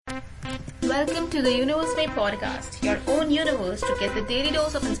Welcome to the Universe Way podcast, your own universe to get the daily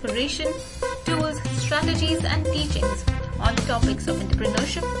dose of inspiration, tools, strategies, and teachings on the topics of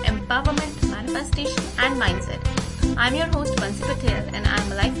entrepreneurship, empowerment, manifestation, and mindset. I'm your host, Bansi Patel, and I'm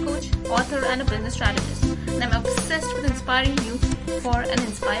a life coach, author, and a business strategist. And I'm obsessed with inspiring you for an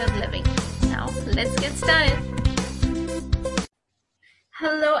inspired living. Now, let's get started.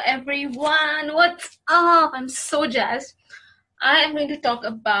 Hello, everyone. What's up? I'm so jazzed. I am going to talk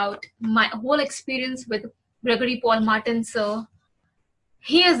about my whole experience with Gregory Paul Martin, sir.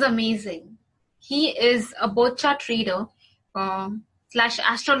 He is amazing. He is a birth chart reader slash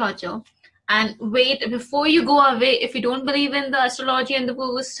astrologer. And wait, before you go away, if you don't believe in the astrology and the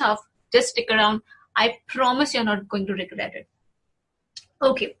woo stuff, just stick around. I promise you're not going to regret it.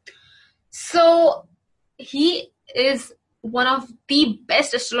 Okay, so he is one of the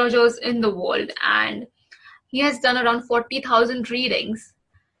best astrologers in the world, and he has done around 40,000 readings.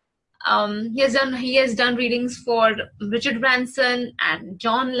 He has done readings for Richard Branson and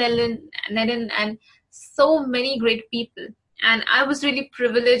John Lennon, and so many great people. And I was really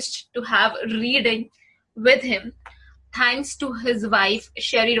privileged to have a reading with him, thanks to his wife,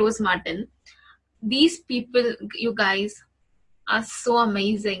 Sherry Rose Martin. These people, you guys, are so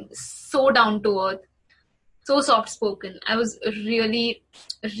amazing, so down to earth, so soft spoken. I was really,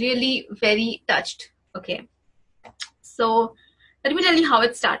 really very touched. Okay. So let me tell you how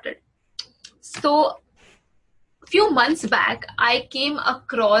it started. So a few months back, I came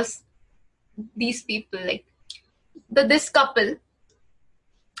across these people, like this couple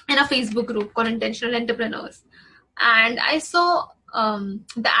in a Facebook group called Intentional Entrepreneurs. And I saw the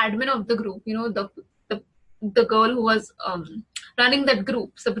admin of the group, the girl who was running that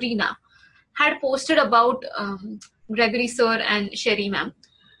group, Sabrina, had posted about Gregory sir and Sherry ma'am.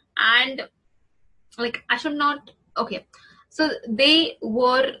 And I should not... Okay, so they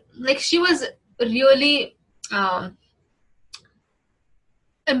were she was really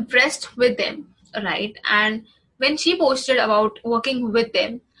impressed with them, right? And when she posted about working with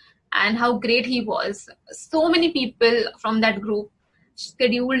them and how great he was, so many people from that group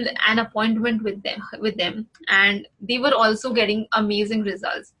scheduled an appointment with them, and they were also getting amazing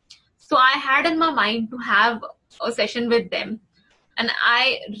results. So I had in my mind to have a session with them. And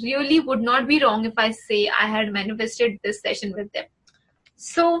I really would not be wrong if I say I had manifested this session with them.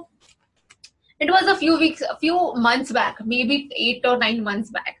 So it was a few months back, maybe 8 or 9 months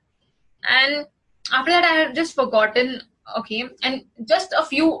back. And after that, I had just forgotten. Okay. And just a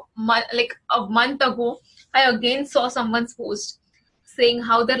month ago, I again saw someone's post saying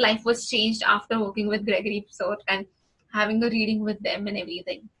how their life was changed after working with Gregory sir and having a reading with them and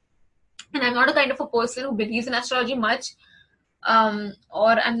everything. And I'm not a kind of a person who believes in astrology much. I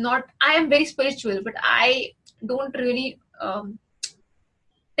am very spiritual, but I don't really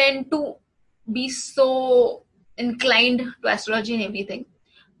tend to be so inclined to astrology and everything.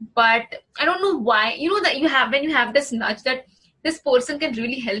 But I don't know why, that when you have this nudge that this person can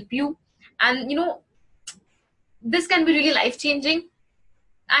really help you, and this can be really life changing.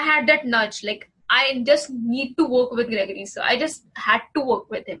 I had that nudge, I just need to work with Gregory, so I just had to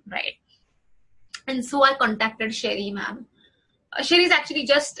work with him, right? And so I contacted Sherry ma'am. Sherry is actually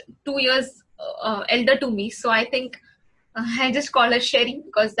just 2 years elder to me, so I think I just call her Sherry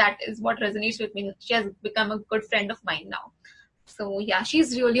because that is what resonates with me. She has become a good friend of mine now. So yeah,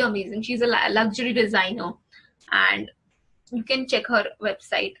 she's really amazing. She's a luxury designer, and you can check her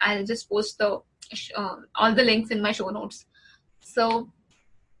website. I'll just post all the links in my show notes. So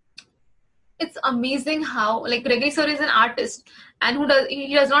it's amazing how Gregory sir is an artist, and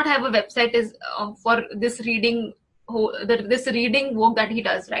he does not have a website is for this reading. This reading work that he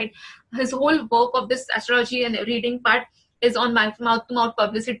does, right? His whole work of this astrology and reading part is on mouth-to-mouth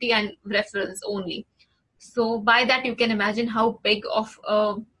publicity and reference only. So by that, you can imagine how big of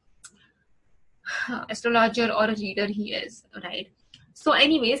a astrologer or a reader he is, right? So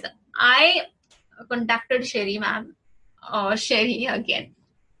anyways, I contacted Sherry ma'am, Sherry again,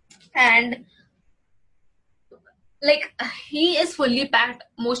 and he is fully packed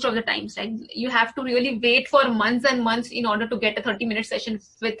most of the times. You have to really wait for months and months in order to get a 30-minute session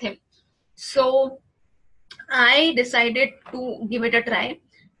with him. So I decided to give it a try,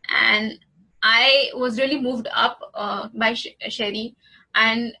 and I was really moved up by Sherry.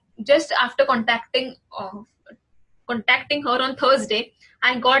 And just after contacting her on Thursday,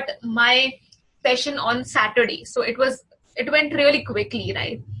 I got my session on Saturday. So it went really quickly,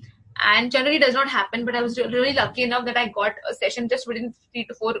 right? And generally does not happen, but I was really lucky enough that I got a session just within 3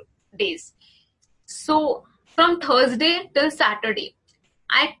 to 4 days. So from Thursday till Saturday,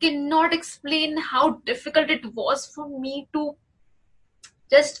 I cannot explain how difficult it was for me to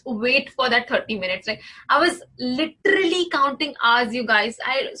Just wait for that 30 minutes. Like, I was literally counting hours, you guys.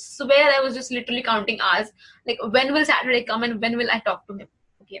 I swear I was just literally counting hours. Like, when will Saturday come and when will I talk to him?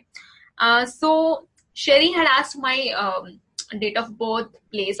 Okay. So Sherry had asked my date of birth,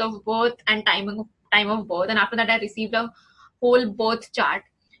 place of birth, and time of birth. And after that, I received a whole birth chart,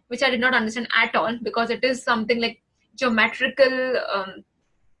 which I did not understand at all, because it is something like geometrical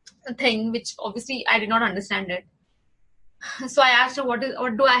thing, which obviously I did not understand it. So I asked her, what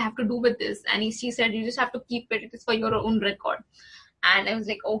do I have to do with this? And she said, you just have to keep it. It is for your own record. And I was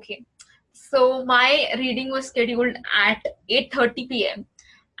like, okay. So my reading was scheduled at 8:30 p.m.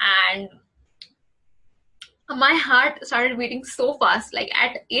 and my heart started beating so fast. Like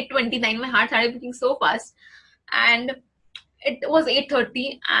at 8:29, my heart started beating so fast, and it was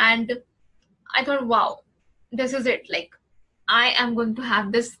 8:30, and I thought, wow, this is it. Like, I am going to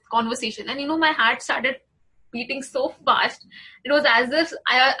have this conversation. And my heart started beating so fast. It was as if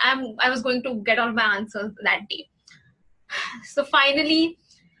I was going to get all my answers that day. So finally,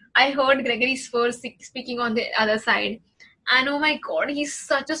 I heard Gregory's first speaking on the other side. And oh my God, he's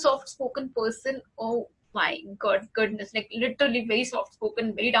such a soft-spoken person. Oh my God, goodness. Like, literally very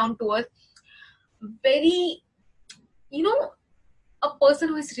soft-spoken, very down to earth. Very, a person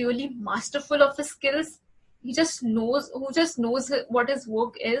who is really masterful of his skills. Who just knows what his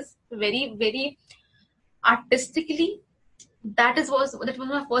work is very, very artistically. That was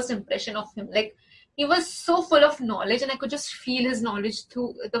my first impression of him. Like, he was so full of knowledge, and I could just feel his knowledge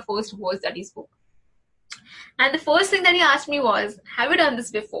through the first words that he spoke. And the first thing that he asked me was, have you done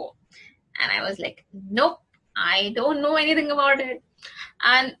this before? And I was like, nope, I don't know anything about it.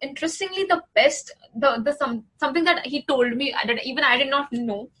 And interestingly, something that he told me that even I did not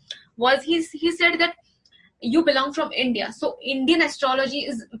know was he said that you belong from India. So Indian astrology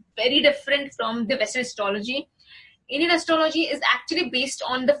is very different from the Western astrology. Indian astrology is actually based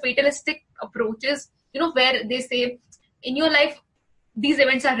on the fatalistic approaches, where they say in your life, these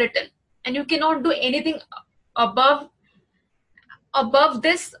events are written and you cannot do anything above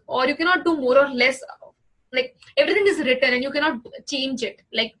this, or you cannot do more or less. Like, everything is written and you cannot change it.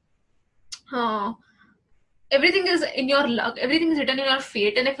 Like, everything is in your luck, everything is written in your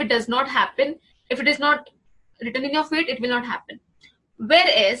fate, and if it does not happen, if it is not written in your fate, it will not happen.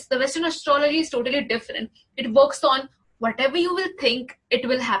 Whereas the Western astrology is totally different. It works on whatever you will think, it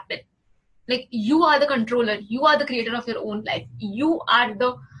will happen. Like, you are the controller, you are the creator of your own life, you are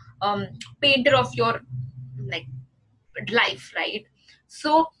the painter of your like life, right?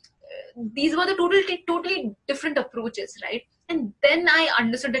 So these were the totally different approaches, right? And then I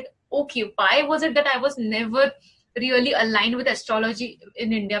understood that, okay, why was it that I was never really aligned with astrology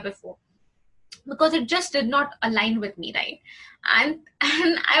in India before? Because it just did not align with me, right? And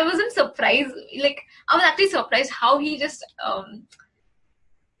I wasn't surprised. Like, I was actually surprised how he just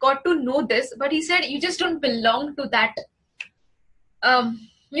got to know this. But he said, you just don't belong to that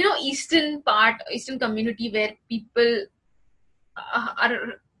eastern community where people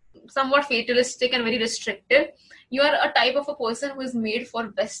are somewhat fatalistic and very restrictive. You are a type of a person who is made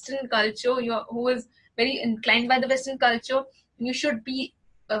for Western culture. Who is very inclined by the Western culture. You should be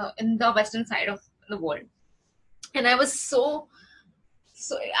in the Western side of the world. And I was so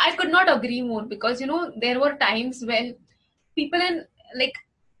I could not agree more, because there were times when people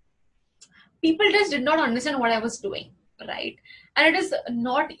just did not understand what I was doing, right? And it is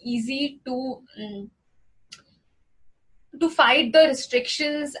not easy to fight the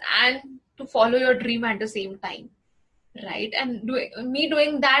restrictions and to follow your dream at the same time, right? And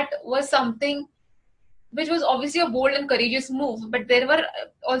doing that was something which was obviously a bold and courageous move. But there were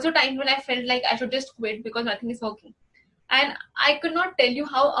also times when I felt like I should just quit because nothing is working. And I could not tell you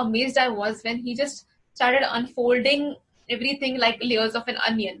how amazed I was when he just started unfolding everything like layers of an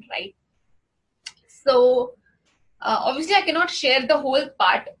onion, right? So obviously I cannot share the whole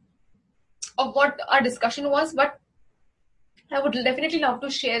part of what our discussion was, but I would definitely love to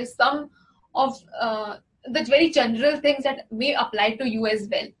share some of the very general things that may apply to you as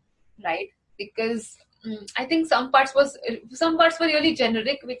well, right? Because I think some parts were really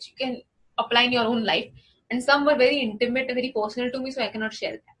generic, which you can apply in your own life, and some were very intimate and very personal to me, so I cannot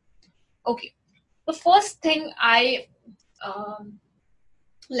share that. Okay, the first thing I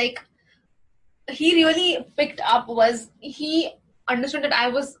he really picked up was he understood that I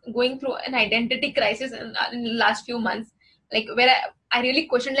was going through an identity crisis in the last few months, like where I really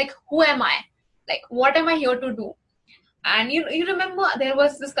questioned, like, who am I? Like, what am I here to do? And you remember there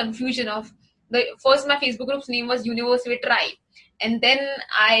was this confusion of my Facebook group's name was Universe We Try. And then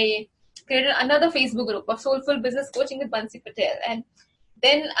I created another Facebook group of Soulful Business Coaching with Bansi Patel. And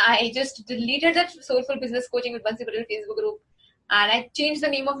then I just deleted that Soulful Business Coaching with Bansi Patel Facebook group. And I changed the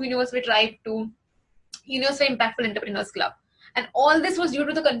name of Universal Tribe to Universal Impactful Entrepreneurs Club. And all this was due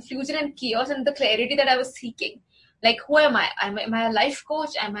to the confusion and chaos and the clarity that I was seeking. Like, who am I? Am I a life coach?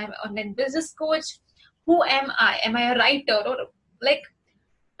 Am I an online business coach? Who am I? Am I a writer? Or like,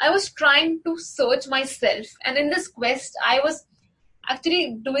 I was trying to search myself. And in this quest, I was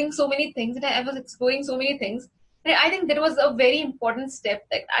actually doing so many things and I was exploring so many things. And I think that was a very important step.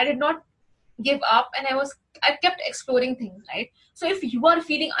 Like, I did not give up and I kept exploring things, right? So if you are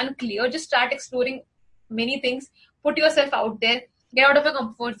feeling unclear, just start exploring many things, put yourself out there, get out of your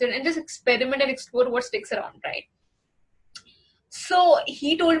comfort zone and just experiment and explore what sticks around, right? So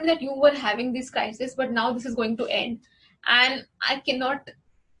he told me that you were having this crisis, but now this is going to end. And I cannot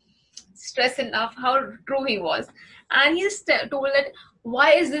stress enough how true he was. And he just told that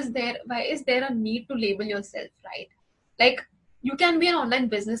why is there a need to label yourself, right? Like, you can be an online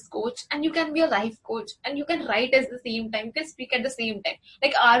business coach and you can be a life coach and you can write at the same time, you can speak at the same time.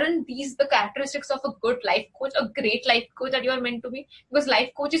 Like, aren't these the characteristics of a good life coach, a great life coach that you are meant to be? Because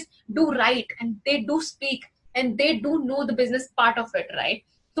life coaches do write and they do speak and they do know the business part of it, right?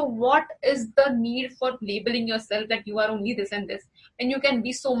 So what is the need for labeling yourself that you are only this and this, and you can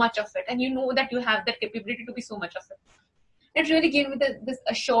be so much of it, and you know that you have that capability to be so much of it? It really gave me this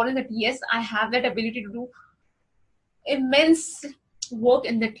assurance that yes, I have that ability to do immense work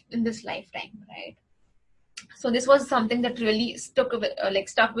in this lifetime, right? So this was something that really stuck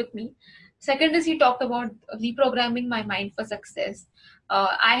with me. Second is he talked about reprogramming my mind for success.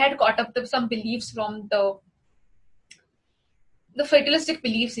 I had caught up with some beliefs from the fatalistic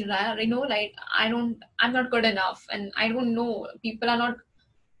beliefs, like I'm not good enough, and I don't know, people are not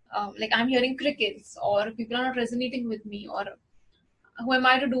like, I'm hearing crickets, or people are not resonating with me, or who am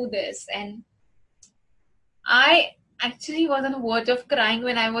I to do this? And I actually was on the verge of crying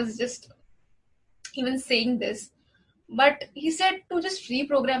when I was just even saying this. But he said to just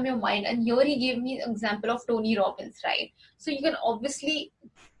reprogram your mind. And here he gave me an example of Tony Robbins, right? So you can obviously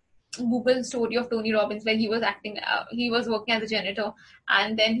Google the story of Tony Robbins, where he was working as a janitor,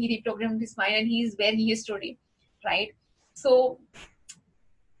 and then he reprogrammed his mind and he's where he is today, right? So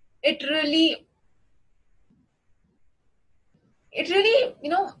it really,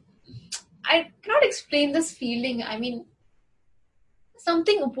 I cannot explain this feeling. I mean,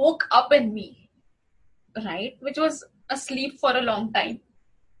 something woke up in me, right? Which was asleep for a long time,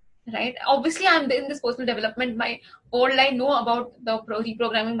 right? Obviously, I'm in this personal development. All I know about the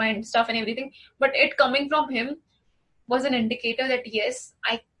reprogramming mind stuff and everything, but it coming from him was an indicator that yes,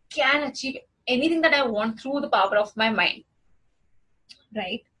 I can achieve anything that I want through the power of my mind,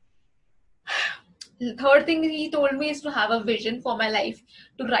 right? The third thing he told me is to have a vision for my life,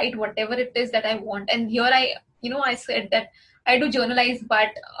 to write whatever it is that I want. And here I said that I do journalize, but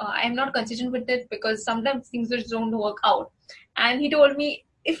I'm not consistent with it because sometimes things just don't work out. And he told me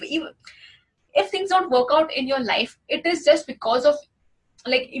if things don't work out in your life, it is just because of,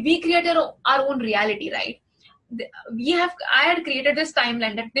 like, we create our own reality, right? I had created this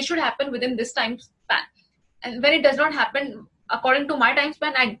timeline that this should happen within this time span, and when it does not happen according to my time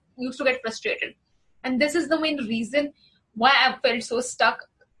span, I used to get frustrated. And this is the main reason why I felt so stuck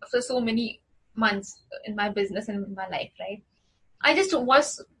for so many months in my business and in my life, right? I just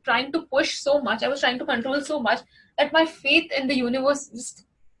was trying to push so much, I was trying to control so much, that my faith in the universe just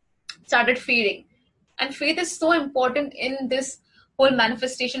started fading. And faith is so important in this whole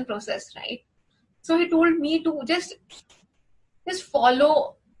manifestation process, right? So he told me to just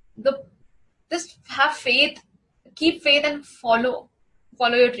follow the just have faith, keep faith, and follow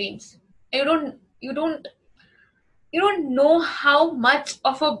your dreams. You don't know how much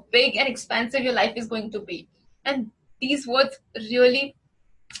of a big and expansive your life is going to be. And these words really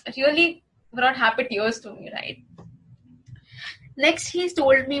brought happy tears to me, right? Next he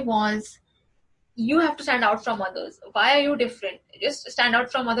told me was, you have to stand out from others. Why are you different? Just stand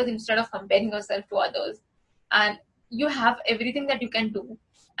out from others instead of comparing yourself to others. And you have everything that you can do.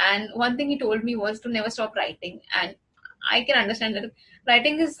 And one thing he told me was to never stop writing. And I can understand that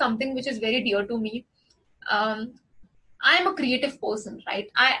writing is something which is very dear to me. I'm a creative person, right?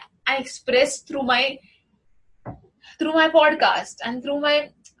 I express through my podcast and through my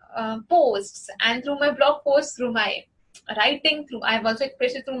posts and through my blog posts, through my writing, I've also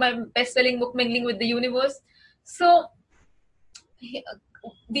expressed it through my best-selling book Mingling with the Universe. So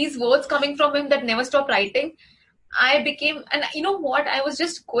these words coming from him that never stop writing, I became, and you know what, I was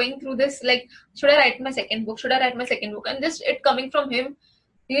just going through this, like, should I write my second book? And just it coming from him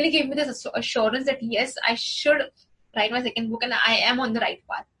really gave me this assurance that yes, I should write my second book and I am on the right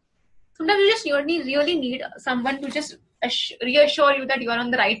path. Sometimes you just really need someone to just reassure you that you are on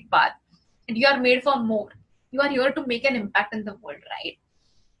the right path and you are made for more. You are here to make an impact in the world, right?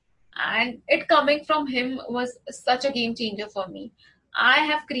 And it coming from him was such a game changer for me. I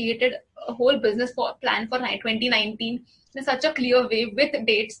have created a whole business plan for 2019 in such a clear way with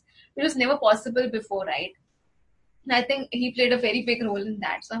dates, which was never possible before, right? And I think he played a very big role in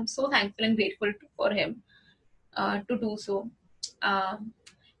that. So I'm so thankful and grateful for him to do so. Um,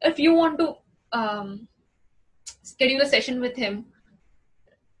 if you want to schedule a session with him,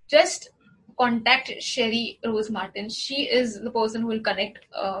 just contact Sherry Rose Martin. She is the person who will connect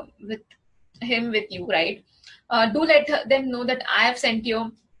with him with you, right? Do let them know that I have sent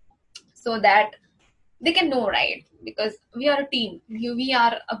you, so that they can know, right? Because we are a team, we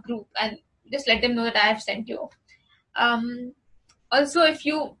are a group, and just let them know that I have sent you. Um, Also, if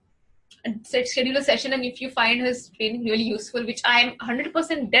you schedule a session and if you find his training really useful, which I am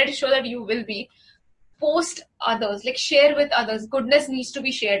 100% dead sure that you will be, post others, like share with others. Goodness needs to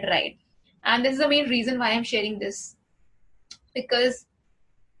be shared, right? And this is the main reason why I'm sharing this, because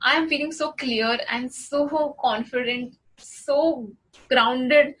I'm feeling so clear and so confident, so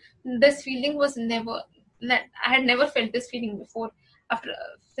grounded. This feeling was never, I had never felt this feeling before, after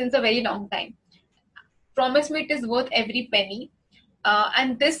since a very long time. Promise me it is worth every penny.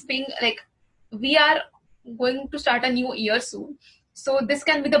 And this being like, we are going to start a new year soon, so this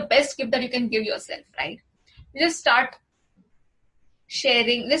can be the best gift that you can give yourself, right? Just start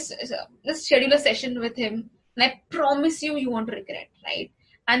sharing this. Let's schedule a session with him, and I promise you, you won't regret, right?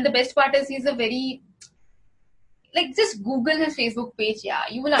 And the best part is he's a very, like, just Google his Facebook page. Yeah,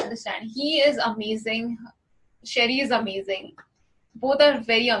 you will understand. He is amazing. Sherry is amazing. Both are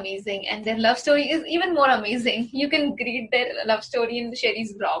very amazing, and their love story is even more amazing. You can read their love story in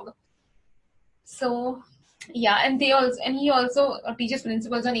Sherry's blog. So yeah, and he also teaches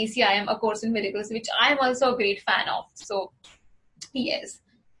principles on ACIM, A Course in Miracles, which I am also a great fan of. So yes,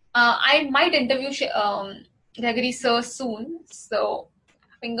 I might interview Gregory Sir soon. So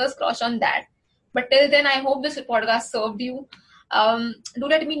fingers crossed on that. But till then, I hope this podcast served you. Do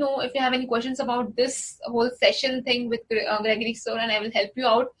let me know if you have any questions about this whole session thing with Gregory Sir, and I will help you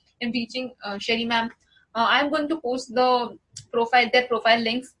out in reaching Sherry ma'am. I'm going to post their profile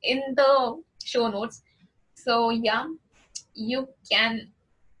links in the show notes. So yeah, you can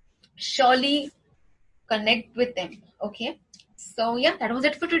surely connect with them. Okay. So yeah, that was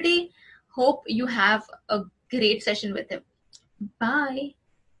it for today. Hope you have a great session with him. Bye.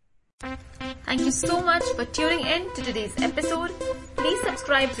 Thank you so much for tuning in to today's episode. Please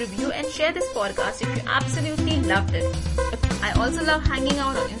subscribe, review, and share this podcast if you absolutely loved it. I also love hanging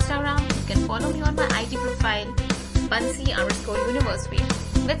out on Instagram. You can follow me on my IG profile, Bansi_University.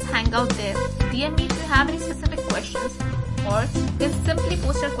 Let's hang out there. DM me if you have any specific questions, or you can simply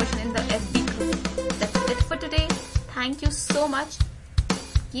post your question in the FB group. That's it for today. Thank you so much.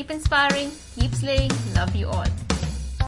 Keep inspiring, keep slaying. Love you all.